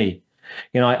than me.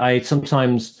 I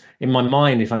sometimes, in my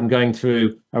mind, if I'm going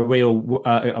through a real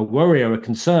a worry or a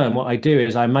concern, what I do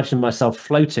is I imagine myself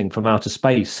floating from outer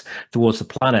space towards the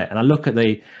planet, and I look at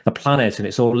the planet, and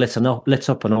it's all lit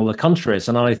up in all the countries,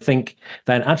 and I think,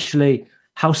 then actually,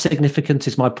 how significant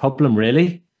is my problem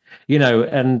really?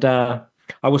 And I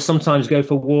will sometimes go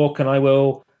for a walk, and I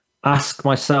will ask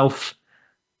myself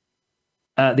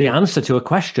the answer to a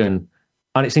question,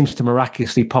 and it seems to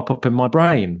miraculously pop up in my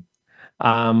brain.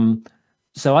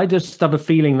 So I just have a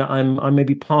feeling that I'm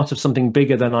maybe part of something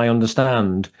bigger than I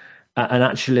understand. And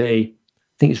actually, I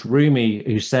think it's Rumi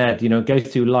who said, go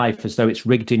through life as though it's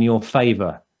rigged in your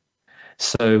favor.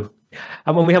 So,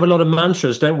 and when we have a lot of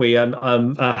mantras, don't we?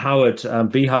 Howard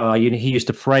Bihar, he used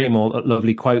to frame all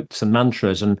lovely quotes and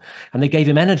mantras, and they gave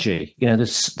him energy.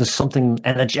 There's something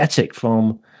energetic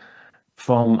from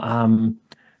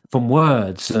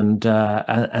words, and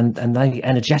they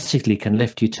energetically can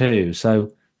lift you too.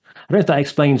 So I don't know if that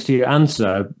explains to your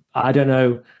answer. I don't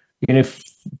know.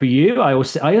 For you, I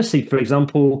also see, for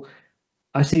example,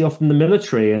 I see often the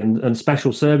military and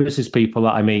special services people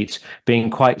that I meet being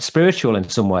quite spiritual in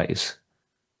some ways.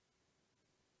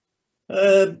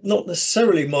 Not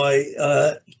necessarily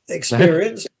my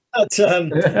experience, but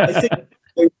I think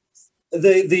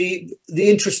the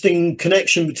interesting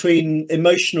connection between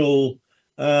emotional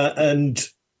and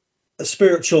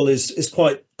spiritual is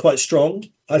quite strong.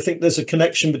 I think there's a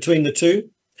connection between the two,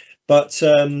 but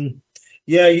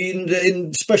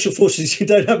in special forces, you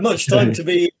don't have much time to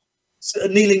be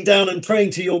kneeling down and praying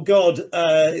to your God.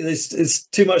 There's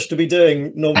too much to be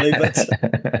doing normally. But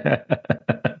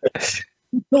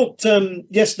we talked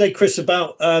yesterday, Chris,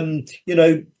 about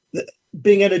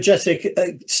being energetic,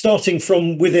 starting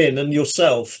from within and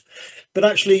yourself. But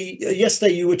actually,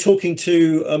 yesterday you were talking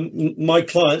to my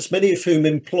clients, many of whom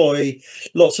employ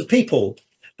lots of people.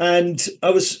 And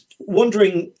I was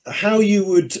wondering how you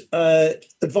would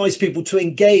advise people to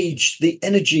engage the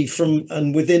energy from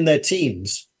and within their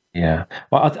teams. Yeah.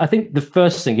 Well, I think the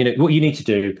first thing, what you need to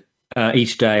do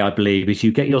each day, I believe, is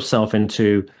you get yourself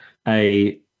into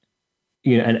an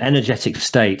energetic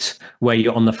state where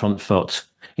you're on the front foot.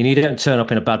 You don't turn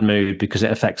up in a bad mood because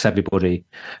it affects everybody.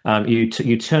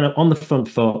 You turn up on the front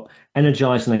foot,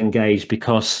 energized and engaged,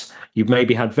 because you've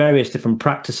maybe had various different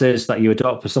practices that you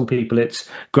adopt. For some people, it's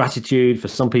gratitude. For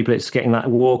some people, it's getting that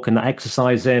walk and that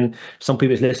exercise in. Some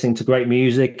people, it's listening to great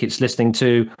music. It's listening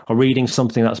to or reading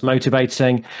something that's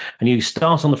motivating. And you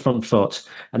start on the front foot.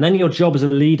 And then your job as a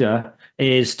leader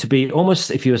is to be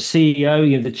almost, if you're a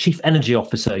CEO, the chief energy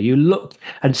officer. You look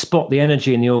and spot the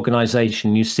energy in the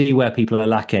organization. You see where people are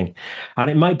lacking. And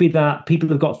it might be that people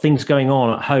have got things going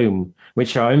on at home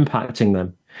which are impacting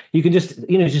them. You can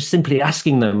just simply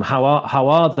asking them, how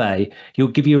are they? He'll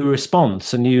give you a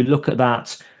response, and you look at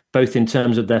that both in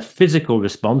terms of their physical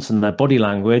response and their body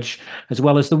language, as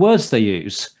well as the words they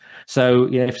use. So,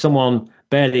 if someone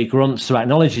barely grunts or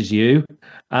acknowledges you,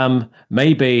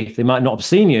 maybe they might not have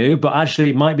seen you, but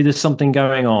actually it might be there's something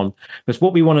going on. Because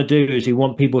what we want to do is we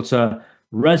want people to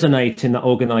resonate in that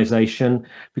organization,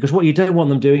 because what you don't want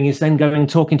them doing is then going and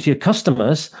talking to your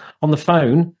customers on the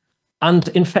phone and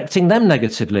infecting them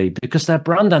negatively, because they're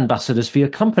brand ambassadors for your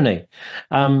company.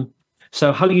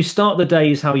 So how you start the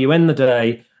day is how you end the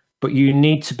day, but you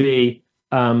need to be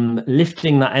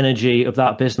lifting that energy of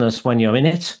that business when you're in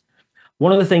it.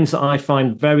 One of the things that I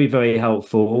find very, very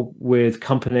helpful with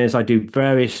companies, I do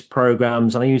various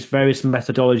programs and I use various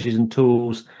methodologies and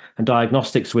tools and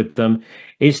diagnostics with them,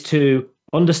 is to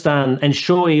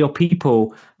ensure your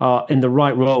people are in the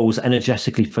right roles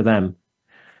energetically for them.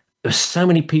 There's so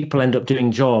many people end up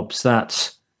doing jobs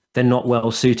that they're not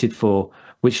well suited for,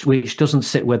 which doesn't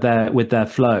sit with their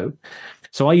flow.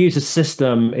 So I use a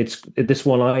system. This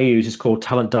one I use is called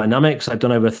Talent Dynamics. I've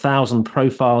done over 1,000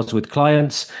 profiles with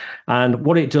clients, and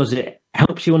what it does, it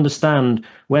helps you understand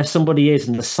where somebody is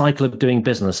in the cycle of doing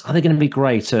business. Are they going to be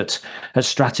great at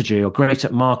strategy or great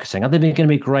at marketing? Are they going to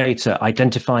be great at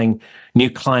identifying new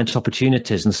client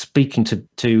opportunities and speaking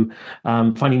to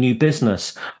finding new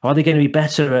business? Are they going to be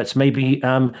better at maybe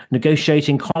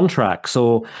negotiating contracts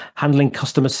or handling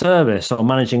customer service or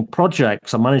managing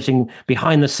projects or managing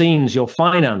behind the scenes your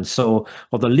finance or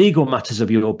the legal matters of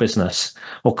your business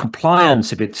or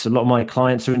compliance if it's a lot of my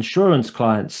clients are insurance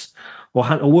clients, or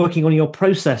working on your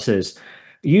processes?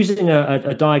 Using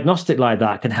a diagnostic like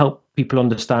that can help people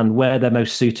understand where they're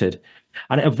most suited.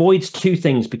 And it avoids two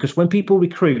things, because when people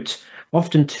recruit,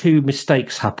 often two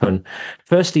mistakes happen.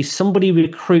 Firstly, somebody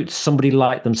recruits somebody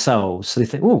like themselves. So they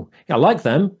think, oh, yeah, I like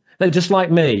them. They're just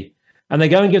like me. And they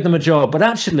go and give them a job. But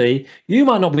actually, you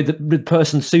might not be the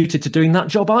person suited to doing that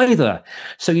job either.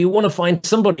 So you want to find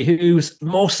somebody who's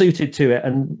more suited to it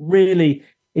and really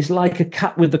is like a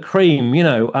cat with the cream,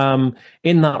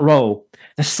 in that role.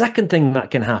 The second thing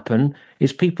that can happen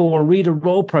is people will read a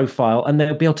role profile and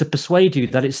they'll be able to persuade you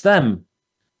that it's them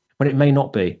when it may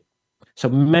not be. So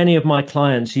many of my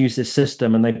clients use this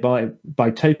system and they buy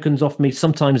tokens off me.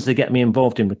 Sometimes they get me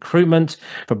involved in recruitment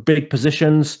for big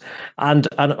positions. And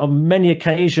on many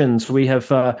occasions, we have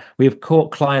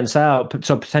caught clients out,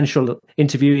 so potential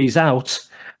interviewees out,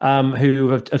 who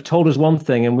have told us one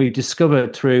thing, and we've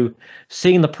discovered through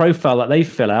seeing the profile that they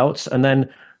fill out and then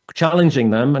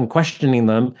challenging them and questioning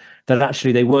them that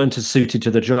actually they weren't as suited to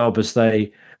the job as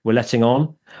they were letting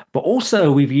on. But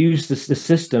also we've used the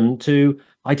system to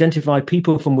identify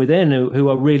people from within who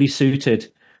are really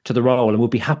suited to the role and will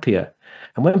be happier.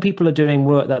 And when people are doing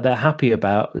work that they're happy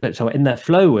about, so in their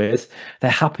flow with, they're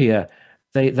happier.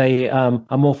 They are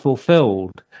more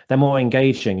fulfilled. They're more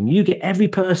engaging. And you get every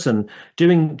person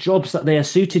doing jobs that they are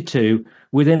suited to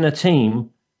within a team.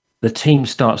 The team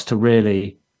starts to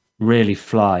really, really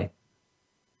fly.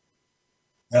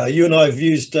 You and I have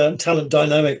used Talent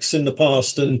Dynamics in the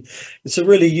past, and it's a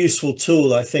really useful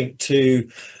tool, I think, to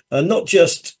not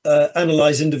just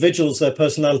analyze individuals, their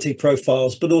personality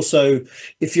profiles, but also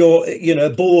if you're,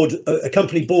 a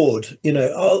company board,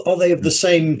 are they of the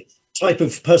same type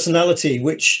of personality,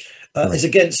 which is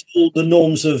against all the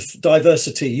norms of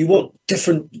diversity? You want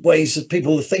different ways that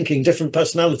people are thinking, different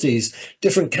personalities,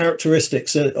 different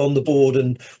characteristics on the board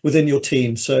and within your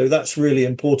team. So that's really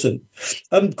important.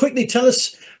 Quickly tell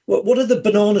us, what are the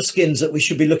banana skins that we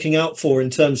should be looking out for in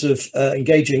terms of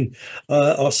engaging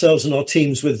ourselves and our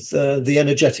teams with the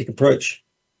energetic approach?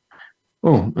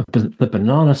 Oh, the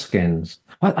banana skins.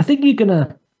 I think you're going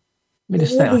to...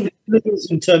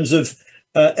 In terms of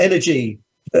energy,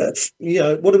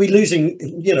 what are we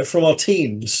losing, from our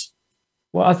teams?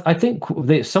 Well, I think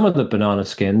some of the banana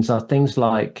skins are things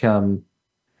like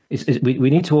we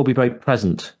need to all be very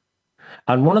present.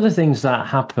 And one of the things that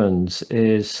happens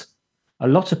is a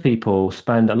lot of people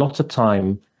spend a lot of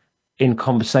time in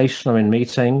conversation or in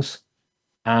meetings,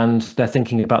 and they're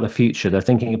thinking about the future. They're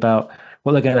thinking about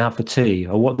what they're going to have for tea,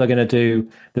 or what they're going to do,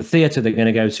 the theatre they're going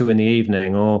to go to in the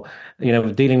evening, or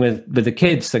dealing with the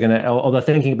kids. They're going to, or they're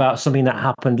thinking about something that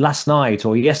happened last night,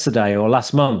 or yesterday, or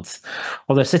last month,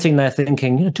 or they're sitting there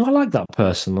thinking, do I like that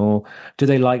person, or do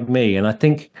they like me? And I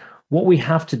think what we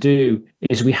have to do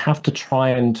is we have to try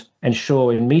and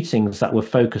ensure in meetings that we're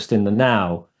focused in the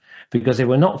now, because if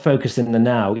we're not focused in the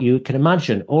now, you can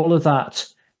imagine all of that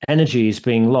energy is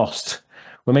being lost.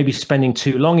 We're maybe spending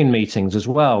too long in meetings as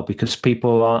well because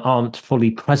people aren't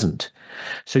fully present.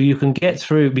 So you can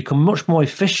become much more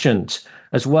efficient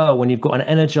as well when you've got an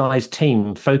energized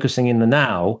team focusing in the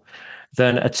now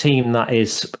than a team that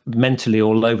is mentally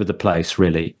all over the place,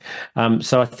 really.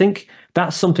 So I think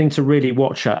that's something to really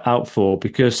watch out for,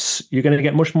 because you're going to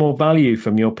get much more value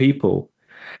from your people.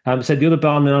 So the other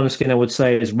banana skin I would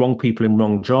say is wrong people in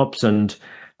wrong jobs. And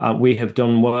we have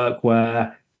done work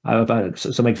where I've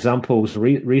some examples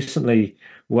recently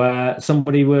where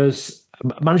somebody was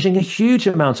managing a huge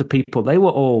amount of people. They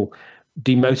were all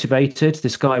demotivated.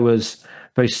 This guy was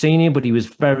very senior, but he was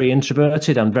very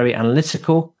introverted and very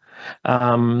analytical.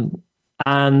 And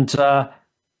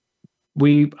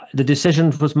the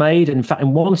decision was made. In fact,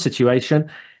 in one situation,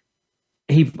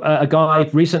 a guy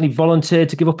recently volunteered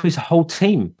to give up his whole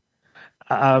team.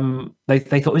 They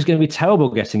thought it was going to be terrible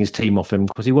getting his team off him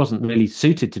because he wasn't really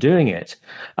suited to doing it.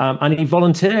 And he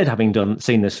volunteered, having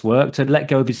seen this work, to let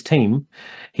go of his team.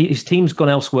 His team's gone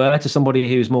elsewhere to somebody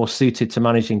who's more suited to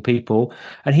managing people,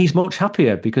 and he's much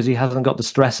happier because he hasn't got the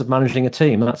stress of managing a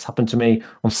team. And that's happened to me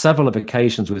on several of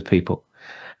occasions with people.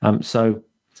 So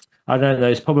I don't know.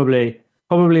 There's probably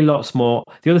lots more.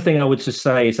 The other thing I would just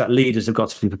say is that leaders have got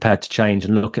to be prepared to change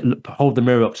and hold the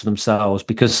mirror up to themselves,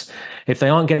 because if they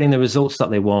aren't getting the results that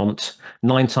they want,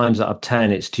 9 times out of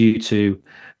 10, it's due to,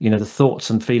 the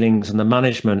thoughts and feelings and the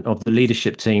management of the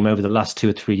leadership team over the last 2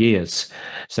 or 3 years.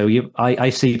 So I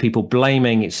see people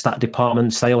blaming it's that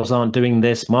department, sales aren't doing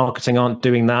this, marketing aren't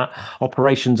doing that,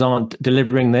 operations aren't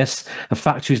delivering this, the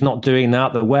factory's not doing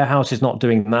that, the warehouse is not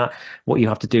doing that. What you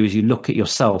have to do is you look at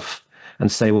yourself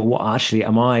and say, well, what actually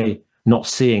am I not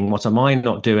seeing? What am I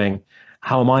not doing?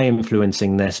 How am I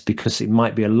influencing this? Because it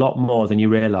might be a lot more than you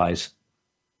realize.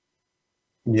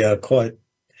 Yeah, quite.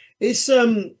 It's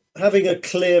having a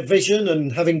clear vision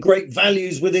and having great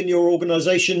values within your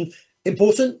organization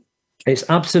important? It's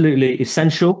absolutely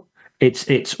essential.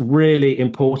 It's really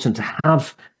important to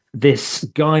have this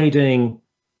guiding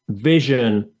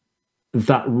vision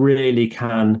that really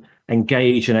can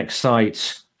engage and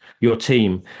excite your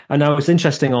team. And now it's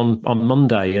interesting on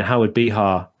Monday, Howard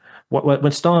Bihar, when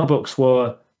Starbucks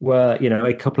were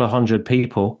a couple of hundred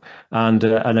people and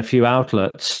a few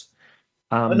outlets.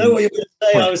 I know what you're going to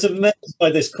say. I was amazed by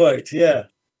this quote. Yeah.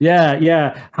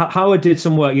 Yeah. Howard did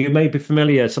some work. You may be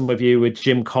familiar, some of you, with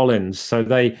Jim Collins. So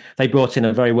they brought in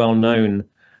a very well-known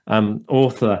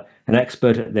author, an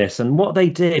expert at this. And what they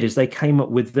did is they came up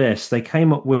with this. They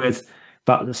came up with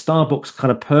that the Starbucks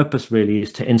kind of purpose really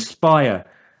is to inspire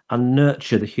and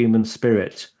nurture the human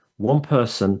spirit, one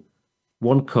person,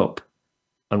 one cup,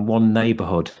 and one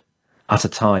neighborhood at a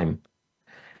time.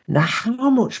 Now, how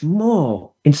much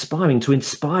more inspiring to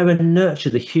inspire and nurture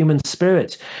the human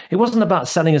spirit? It wasn't about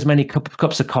selling as many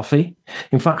cups of coffee.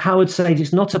 In fact, Howard said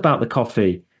it's not about the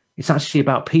coffee. It's actually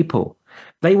about people.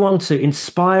 They want to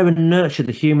inspire and nurture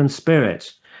the human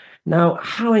spirit. Now,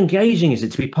 how engaging is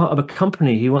it to be part of a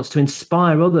company who wants to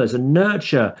inspire others and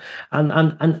nurture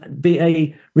and be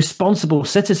a responsible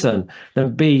citizen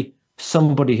than be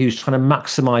somebody who's trying to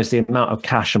maximize the amount of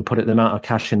cash and put the amount of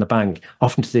cash in the bank,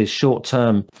 often to the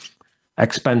short-term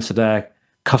expense of their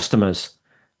customers?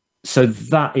 So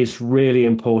that is really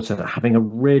important, having a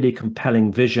really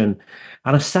compelling vision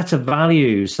and a set of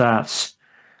values that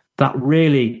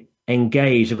really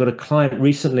engage. I've got a client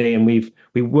recently, and we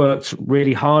worked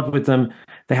really hard with them.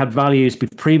 They had values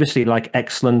previously like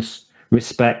excellence,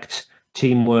 respect,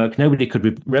 teamwork. Nobody could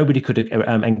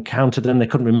encounter them. They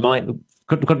couldn't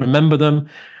remember them.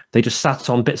 They just sat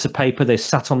on bits of paper. They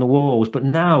sat on the walls. But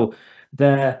now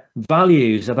their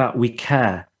values are that we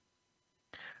care,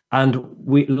 and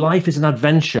life is an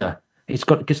adventure.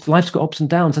 Because life's got ups and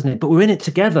downs, hasn't it? But we're in it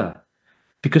together,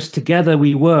 because together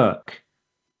we work.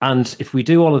 And if we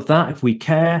do all of that, if we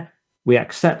care, we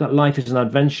accept that life is an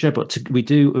adventure, but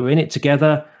we're in it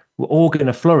together, we're all going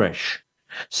to flourish.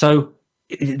 So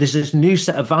there's this new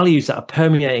set of values that are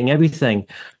permeating everything.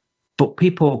 But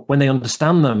people, when they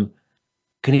understand them,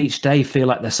 can each day feel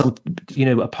like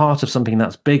they're a part of something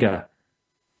that's bigger,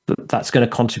 that's going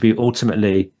to contribute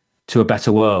ultimately to a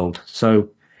better world. So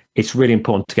it's really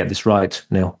important to get this right,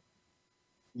 Neil.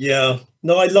 Yeah.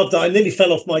 No, I love that. I nearly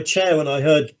fell off my chair when I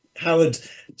heard Howard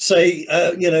say,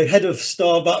 head of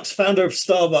Starbucks, founder of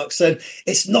Starbucks, said,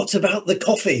 it's not about the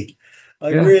coffee.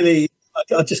 I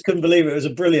just couldn't believe it. It was a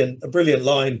brilliant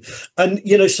line. And,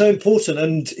 so important.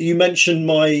 And you mentioned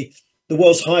the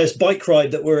world's highest bike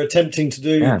ride that we're attempting to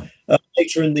do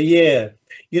later in the year.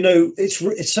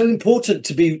 It's so important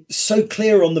to be so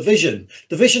clear on the vision.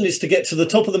 The vision is to get to the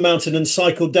top of the mountain and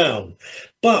cycle down.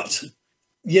 But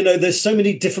there's so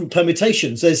many different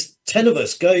permutations. There's 10 of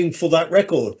us going for that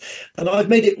record. And I've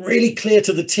made it really clear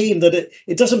to the team that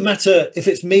it doesn't matter if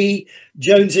it's me,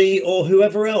 Jonesy, or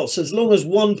whoever else. As long as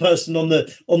one person on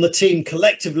the team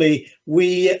collectively,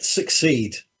 we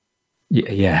succeed.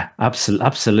 Yeah,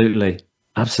 absolutely.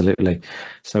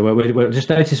 So we just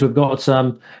noticed we've got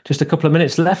just a couple of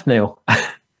minutes left, Neil.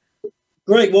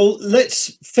 Great. Well,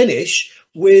 let's finish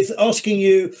with asking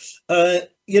you,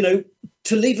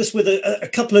 to leave us with a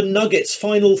couple of nuggets,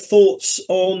 final thoughts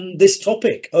on this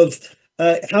topic of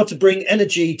how to bring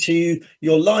energy to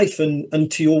your life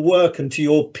and to your work and to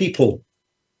your people.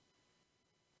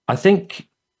 I think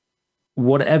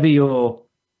whatever your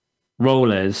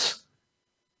role is,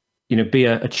 be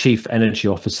a chief energy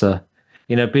officer.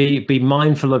 Be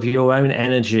mindful of your own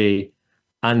energy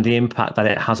and the impact that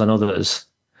it has on others.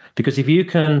 Because if you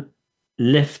can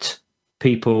lift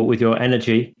people with your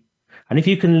energy, and if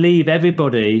you can leave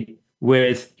everybody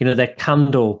with, their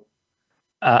candle,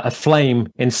 a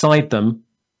flame inside them,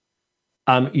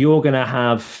 you're going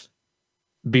to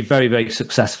be very, very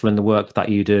successful in the work that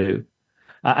you do.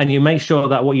 And you make sure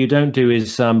that what you don't do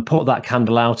is put that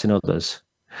candle out in others.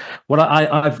 What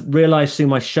I've realized through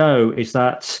my show is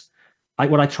that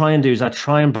what I try and do is I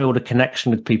try and build a connection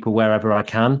with people wherever I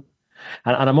can.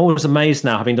 And I'm always amazed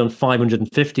now, having done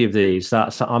 550 of these,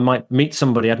 that I might meet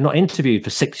somebody I've not interviewed for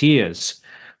 6 years.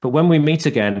 But when we meet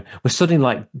again, we're suddenly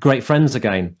like great friends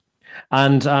again.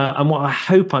 And what I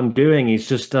hope I'm doing is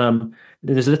just,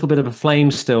 there's a little bit of a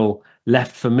flame still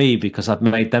left for me because I've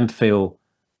made them feel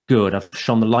good. I've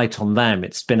shone the light on them.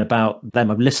 It's been about them.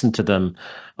 I've listened to them.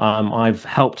 I've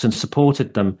helped and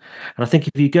supported them. And I think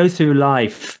if you go through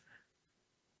life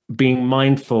being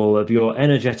mindful of your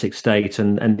energetic state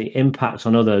and the impact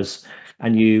on others,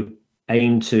 and you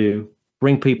aim to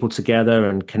bring people together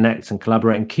and connect and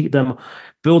collaborate and keep them,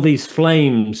 build these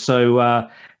flames so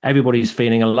everybody's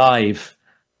feeling alive,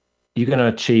 you're going to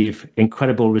achieve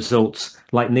incredible results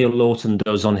like Neil Laughton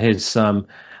does on his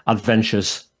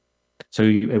adventures. So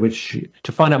which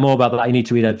to find out more about that, you need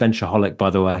to read Adventureholic, by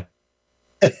the way.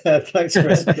 Thanks,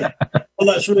 Chris. Well,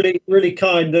 that's really, really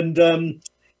kind. And,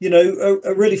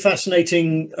 a really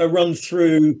fascinating run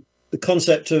through the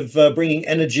concept of bringing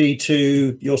energy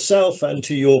to yourself and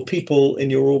to your people in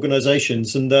your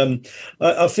organizations. And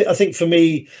I think for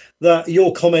me, that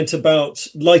your comment about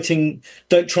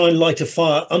don't try and light a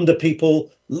fire under people,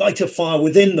 light a fire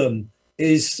within them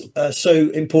is so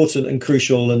important and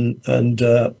crucial. And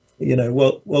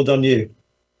well done you.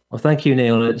 Well, thank you,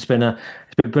 Neil. It's been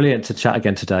brilliant to chat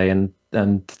again today,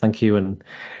 and thank you, and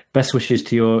best wishes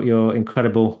to your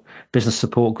incredible business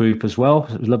support group as well.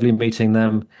 It was lovely meeting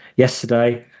them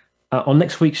yesterday. On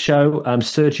next week's show,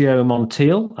 Sergio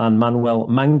Montiel and Manuel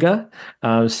Manga.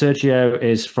 Sergio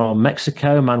is from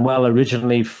Mexico. Manuel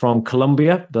originally from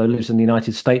Colombia, though lives in the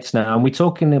United States now. And we're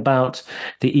talking about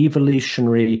the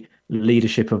evolutionary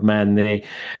leadership of men,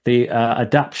 the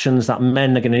adaptations that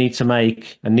men are going to need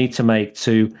to make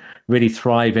to really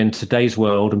thrive in today's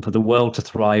world and for the world to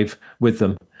thrive with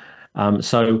them.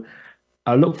 So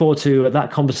I look forward to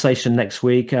that conversation next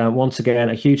week. Once again,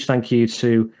 a huge thank you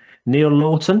to Neil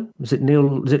Laughton. Is it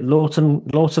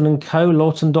Laughton & Co,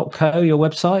 Laughton.co, your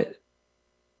website?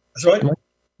 That's right.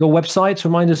 Your website,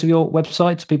 remind us of your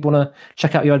website. People want to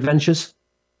check out your adventures.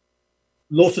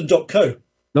 Laughton.co.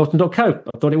 Laughton.co,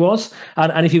 I thought it was.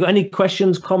 And if you've got any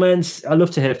questions, comments, I'd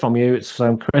love to hear from you. It's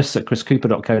Chris at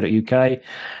chriscooper.co.uk.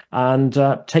 And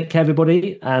take care,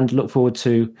 everybody, and look forward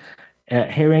to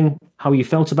hearing how you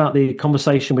felt about the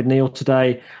conversation with Neil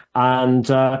today. And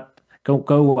go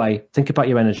away, think about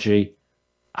your energy,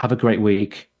 have a great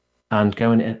week, and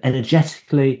go and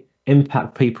energetically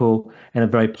impact people in a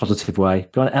very positive way.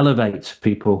 Go and elevate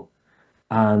people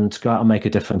and go out and make a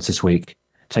difference this week.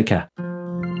 Take care.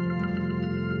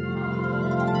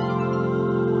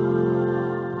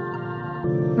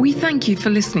 We thank you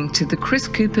for listening to the Chris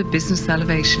Cooper Business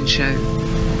Elevation Show.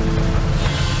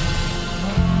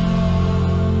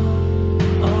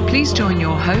 Please join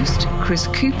your host, Chris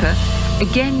Cooper,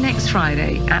 again next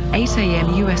Friday at 8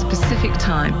 a.m. US Pacific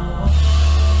Time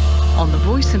on the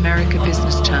Voice America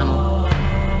Business Channel.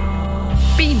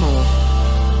 Be more.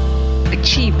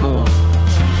 Achieve more.